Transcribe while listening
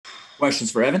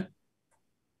Questions for Evan?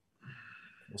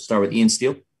 We'll start with Ian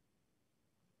Steele.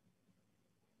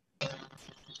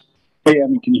 Hey,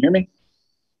 Evan, can you hear me?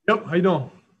 Yep. How you doing?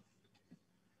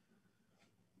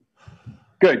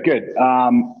 Good.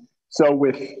 So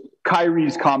with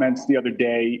Kyrie's comments the other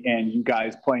day and you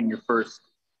guys playing your first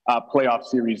playoff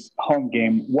series home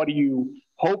game, what do you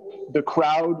hope the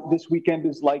crowd this weekend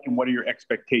is like, and what are your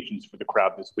expectations for the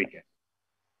crowd this weekend?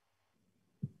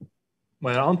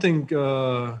 Well, I don't think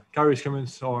Kyrie's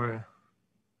comments are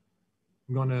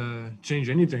gonna change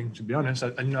anything. To be honest,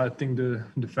 I think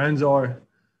the fans are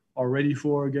ready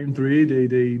for Game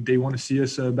 3. They want to see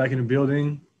us back in the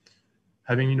building,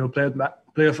 having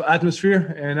playoff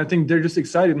atmosphere, and I think they're just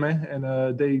excited, man. And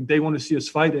they want to see us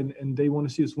fight, and they want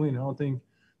to see us win. I don't think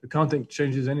the content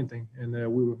changes anything, and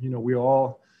we're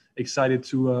all excited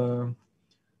to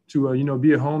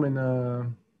be at home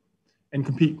and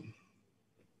compete.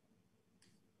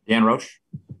 Dan Roach.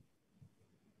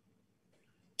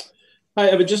 Hi,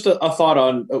 Evan. Just a thought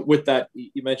on with that.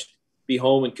 You mentioned be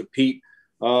home and compete.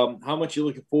 How much you're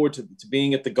looking forward to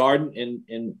being at the Garden,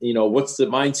 and what's the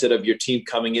mindset of your team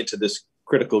coming into this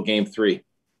critical Game 3?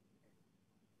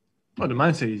 Well, the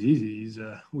mindset is easy.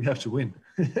 We have to win.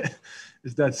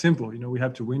 It's that simple. We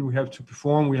have to win. We have to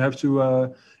perform. We have to.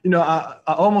 I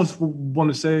almost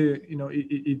want to say,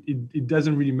 it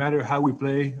doesn't really matter how we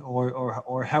play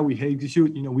or how we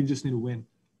execute. We just need to win.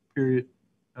 Period.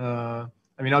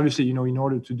 Obviously, in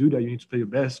order to do that, you need to play your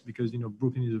best because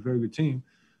Brooklyn is a very good team.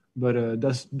 But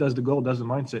that's the goal. That's the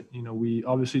mindset. We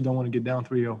obviously don't want to get down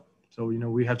 3-0. So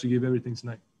we have to give everything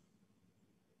tonight.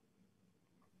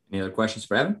 Any other questions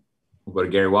for Evan? We'll go to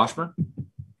Gary Washburn.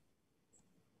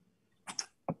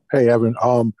 Hey, Evan.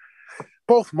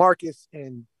 Both Marcus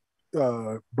and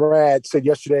Brad said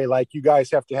yesterday, like, you guys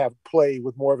have to have play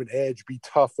with more of an edge, be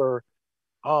tougher.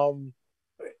 The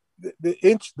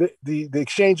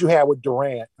exchange you had with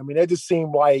Durant, that just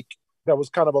seemed like that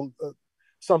was kind of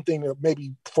something that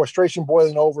maybe frustration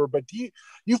boiling over. But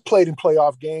you've played in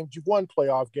playoff games, you've won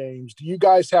playoff games. Do you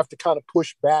guys have to kind of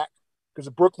push back? Because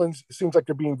the Brooklyn's, it seems like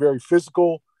they're being very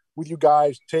physical with you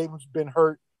guys. Tatum's been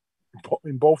hurt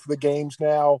in both of the games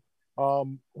now.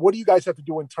 What do you guys have to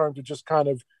do in terms of just kind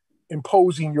of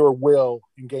imposing your will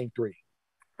in Game 3?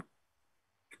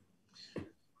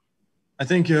 I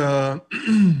think it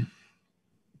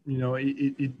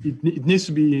needs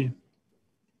to be,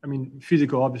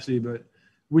 physical, obviously, but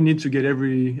we need to get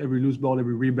every loose ball,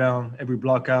 every rebound, every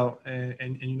block out, and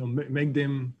make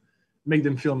them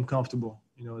feel uncomfortable.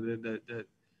 That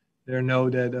they know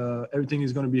that everything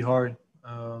is going to be hard.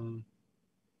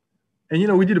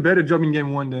 We did a better job in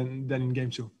Game 1 than in Game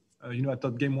 2. I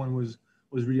thought Game 1 was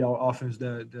really our offense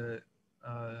that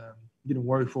didn't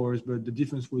work for us, but the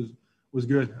defense was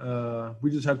good.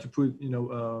 We just have to put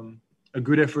a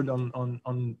good effort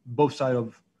on both sides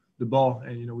of the ball,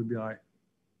 and we'll be all right.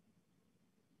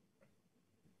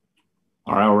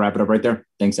 All right, we'll wrap it up right there.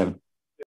 Thanks, Evan.